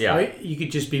robots. with. Yeah, Right? You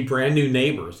could just be brand new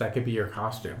neighbors. That could be your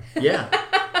costume. yeah,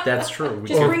 that's true.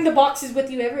 Just bring the boxes with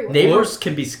you everywhere. Neighbors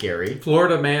can be scary.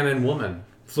 Florida man and woman.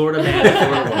 Florida man,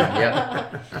 Florida woman.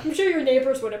 Yeah, I'm sure your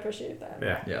neighbors would appreciate that.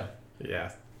 Yeah. yeah.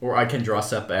 Yeah. Or I can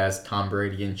dress up as Tom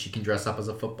Brady, and she can dress up as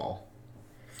a football.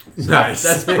 Nice.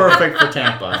 That's perfect for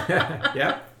Tampa.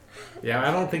 Yeah. Yeah,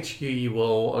 I don't think she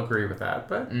will agree with that,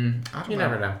 but I don't you know.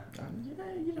 never know.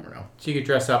 You never know. She could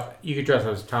dress up. You could dress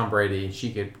up as Tom Brady. And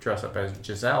she could dress up as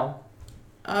Giselle.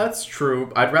 That's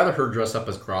true. I'd rather her dress up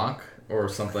as Gronk or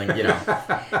something.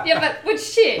 Yeah, but which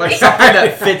shit? Like something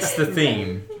that fits the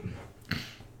theme.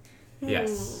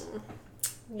 Yes.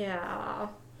 Yeah.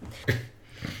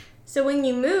 So when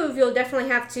you move, you'll definitely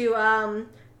have to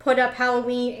put up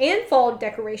Halloween and fall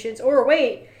decorations, or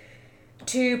wait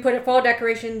to put up fall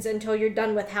decorations until you're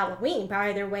done with Halloween. But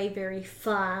either way, very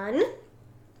fun.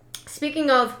 Speaking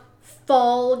of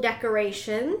fall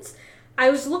decorations, I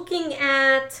was looking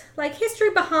at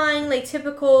history behind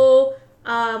typical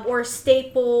or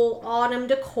staple autumn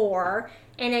decor,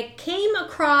 and I came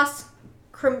across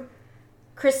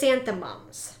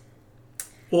chrysanthemums.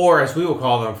 Or, as we will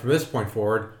call them from this point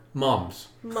forward, mums.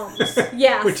 Mums.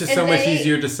 Yes. Which is And so much they-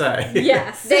 easier to say.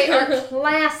 Yes. They are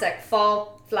classic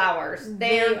fall flowers.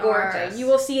 They are gorgeous. You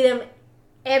will see them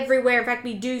everywhere. In fact,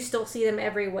 we do still see them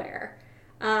everywhere.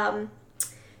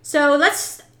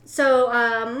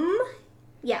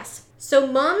 Yes. So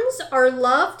mums are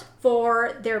loved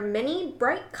for their many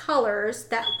bright colors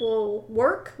that will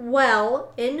work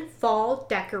well in fall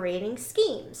decorating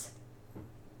schemes.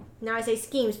 Now I say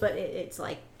schemes, but it's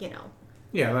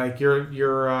Yeah, like your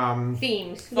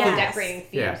themes. Fall Yes. decorating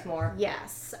themes Yeah. more.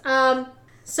 Yes.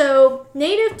 So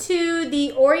native to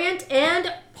the Orient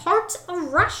and parts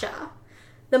of Russia,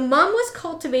 the mum was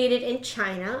cultivated in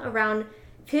China around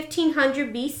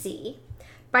 1500 BC.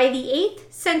 By the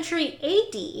 8th century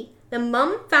AD, the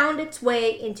mum found its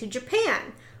way into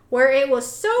Japan, where it was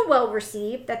so well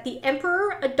received that the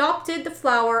emperor adopted the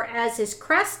flower as his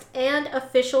crest and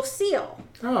official seal.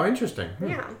 Oh, interesting.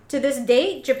 Yeah. To this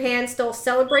date, Japan still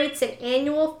celebrates an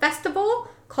annual festival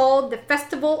called the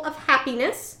Festival of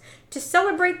Happiness to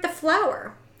celebrate the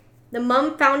flower. The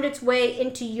mum found its way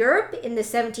into Europe in the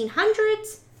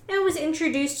 1700s and was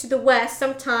introduced to the West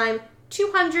sometime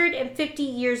 250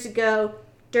 years ago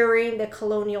during the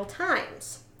colonial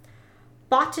times.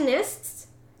 Botanists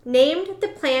named the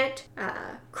plant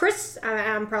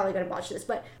I'm probably going to botch this,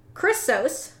 but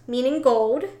chrysos, meaning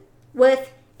gold,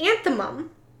 with anthemum,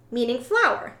 meaning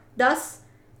flower, thus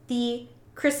the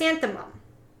chrysanthemum.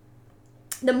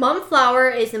 The mum flower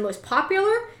is the most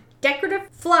popular decorative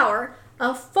flower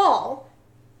of fall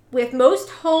with most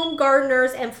home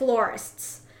gardeners and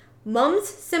florists. Mums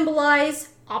symbolize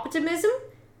optimism,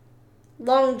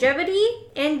 longevity,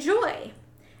 and joy.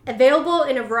 Available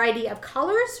in a variety of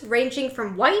colors ranging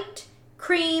from white,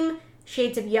 cream,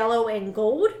 shades of yellow and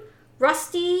gold,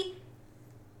 rusty,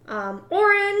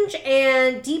 orange,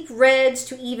 and deep reds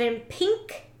to even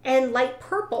pink and light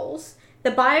purples. The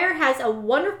buyer has a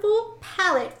wonderful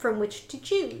palette from which to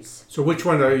choose. So which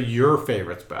one are your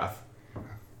favorites, Beth?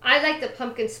 I like the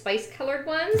pumpkin spice colored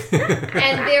ones.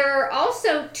 And they're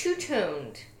also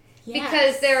two-toned.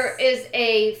 Because there is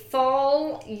a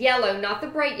fall yellow, not the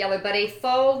bright yellow, but a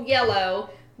fall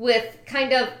yellow with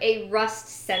kind of a rust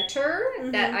center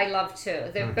that I love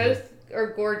too. They're both are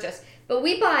gorgeous. But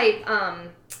we buy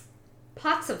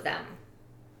pots of them.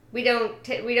 We don't,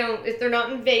 if they're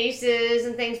not in vases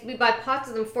and things, we buy pots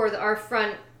of them for our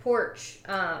front porch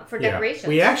for decorations.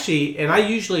 We actually, and I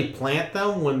usually plant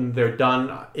them when they're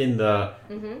done in the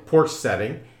porch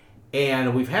setting.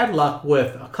 And we've had luck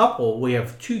with a couple. We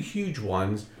have 2 huge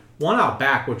ones. One out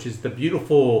back, which is the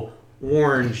beautiful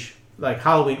orange, like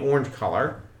Halloween orange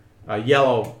color,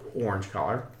 yellow orange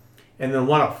color. And then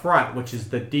one up front, which is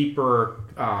the deeper,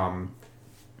 am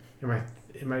I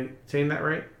saying that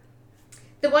right?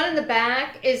 The one in the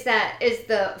back is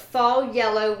the fall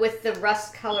yellow with the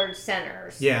rust colored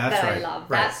centers. Yeah, that's that right. I love.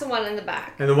 Right. That's the one in the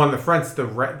back. And the one in the front's the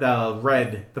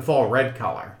fall red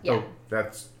color. Yeah. So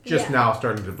that's just now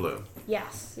starting to bloom.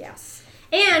 Yes.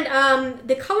 And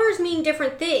the colors mean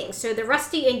different things. So the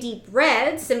rusty and deep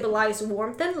red symbolize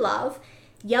warmth and love.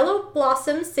 Yellow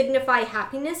blossoms signify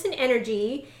happiness and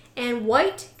energy. And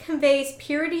white conveys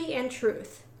purity and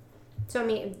truth. So, I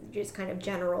mean, just kind of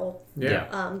general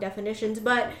definitions.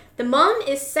 But the mum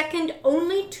is second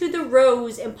only to the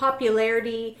rose in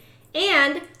popularity.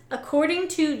 And according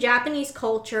to Japanese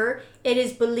culture, it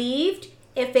is believed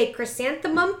if a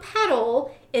chrysanthemum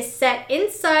petal is set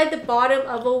inside the bottom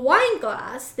of a wine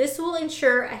glass, this will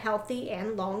ensure a healthy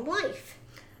and long life.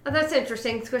 Oh, that's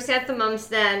interesting. Chrysanthemums,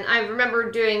 then, I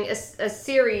remember doing a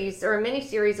series or a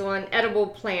mini-series on edible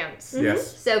plants.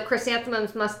 Yes. So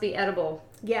chrysanthemums must be edible.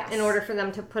 Yes. In order for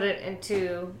them to put it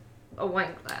into a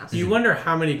wine glass. You wonder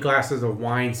how many glasses of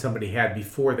wine somebody had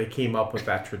before they came up with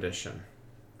that tradition.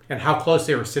 And how close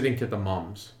they were sitting to the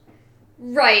mums.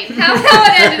 Right. How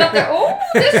it ended up there. Oh,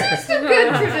 this is a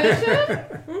good tradition.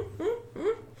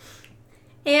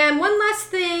 And one last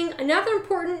thing, another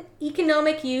important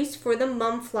economic use for the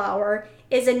mum flower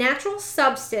is a natural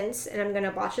substance, and I'm going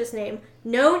to botch this name,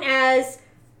 known as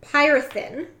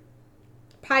pyrethrin,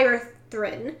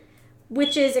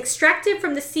 which is extracted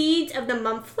from the seeds of the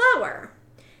mum flower.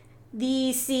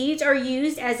 These seeds are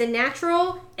used as a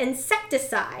natural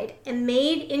insecticide and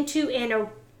made into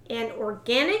an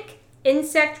organic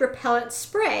insect repellent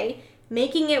spray,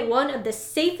 making it one of the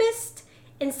safest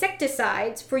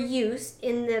insecticides for use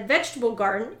in the vegetable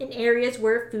garden in areas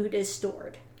where food is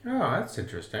stored. Oh, that's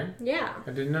interesting. Yeah. I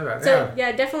didn't know that. So, yeah,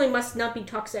 it definitely must not be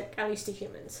toxic, at least to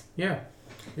humans. Yeah.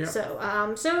 So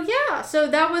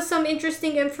that was some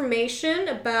interesting information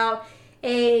about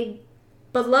a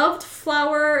beloved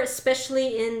flower,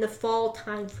 especially in the fall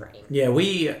time frame. Yeah,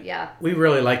 we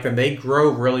really like them. They grow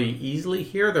really easily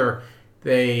here.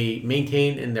 They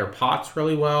maintain in their pots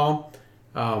really well.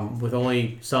 With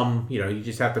only some, you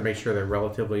just have to make sure they're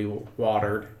relatively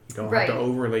watered. You don't have to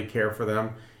overly care for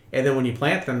them. And then when you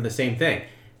plant them, the same thing.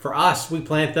 For us, we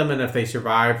plant them, and if they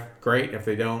survive, great. If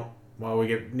they don't, well, we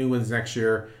get new ones next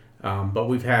year. But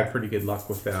we've had pretty good luck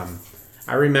with them.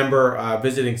 I remember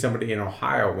visiting somebody in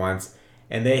Ohio once,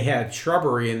 and they had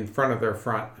shrubbery in front of their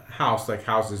front house, like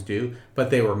houses do,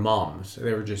 but they were mums.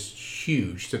 They were just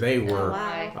huge. So they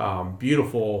were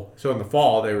beautiful. So in the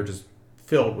fall, they were just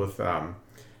filled with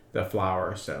the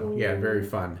flowers. So, yeah, very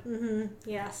fun. Mm-hmm.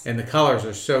 Yes. And the colors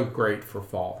are so great for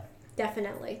fall.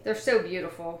 Definitely. They're so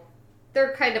beautiful.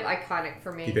 They're kind of iconic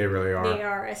for me. They really are. They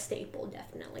are a staple,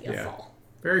 definitely, of fall.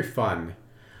 Very fun.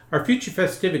 Our future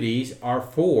festivities are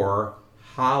for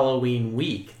Halloween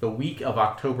week, the week of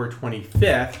October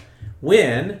 25th,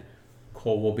 when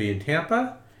Cole will be in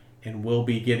Tampa, and we'll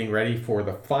be getting ready for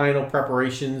the final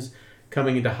preparations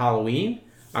coming into Halloween.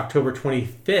 October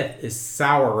 25th is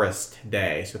Sourest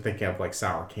Day, so think of like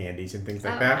sour candies and things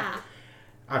like that.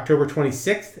 October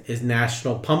 26th is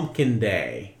National Pumpkin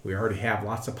Day. We already have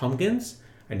lots of pumpkins.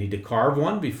 I need to carve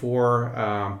one before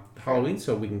Halloween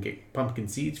so we can get pumpkin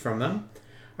seeds from them.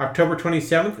 October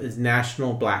 27th is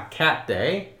National Black Cat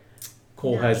Day.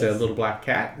 Cole has a little black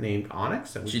cat named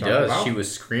Onyx that we talked about. She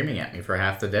was screaming at me for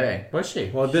half the day. Was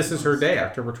she? Well, this is her day,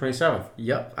 October 27th.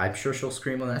 Yep, I'm sure she'll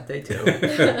scream on that day too.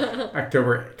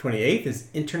 October 28th is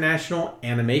International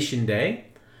Animation Day.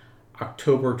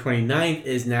 October 29th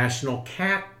is National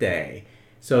Cat Day.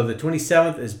 So the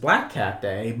 27th is Black Cat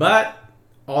Day, but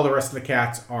all the rest of the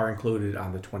cats are included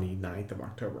on the 29th of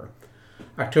October.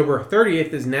 October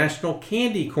 30th is National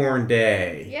Candy Corn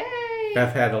Day. Yay!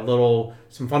 Beth had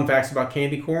some fun facts about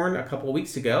candy corn a couple of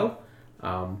weeks ago.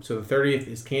 So the 30th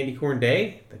is Candy Corn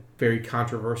Day, the very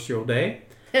controversial day.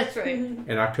 That's right.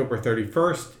 And October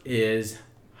 31st is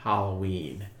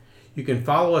Halloween. You can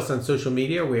follow us on social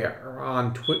media. We are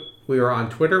on We are on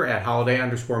Twitter at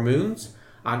holiday_moons.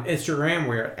 On Instagram,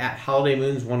 we're at Holiday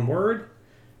Moons, one word.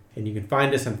 And you can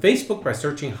find us on Facebook by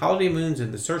searching Holiday Moons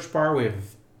in the search bar. We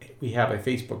have a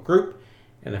Facebook group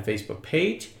and a Facebook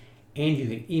page. And you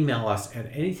can email us at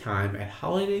any time at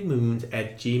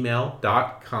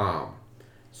holidaymoons@gmail.com.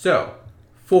 So,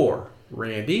 for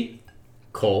Randy,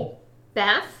 Cole.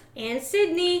 Beth? And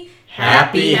Sydney.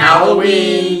 Happy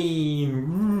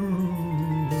Halloween!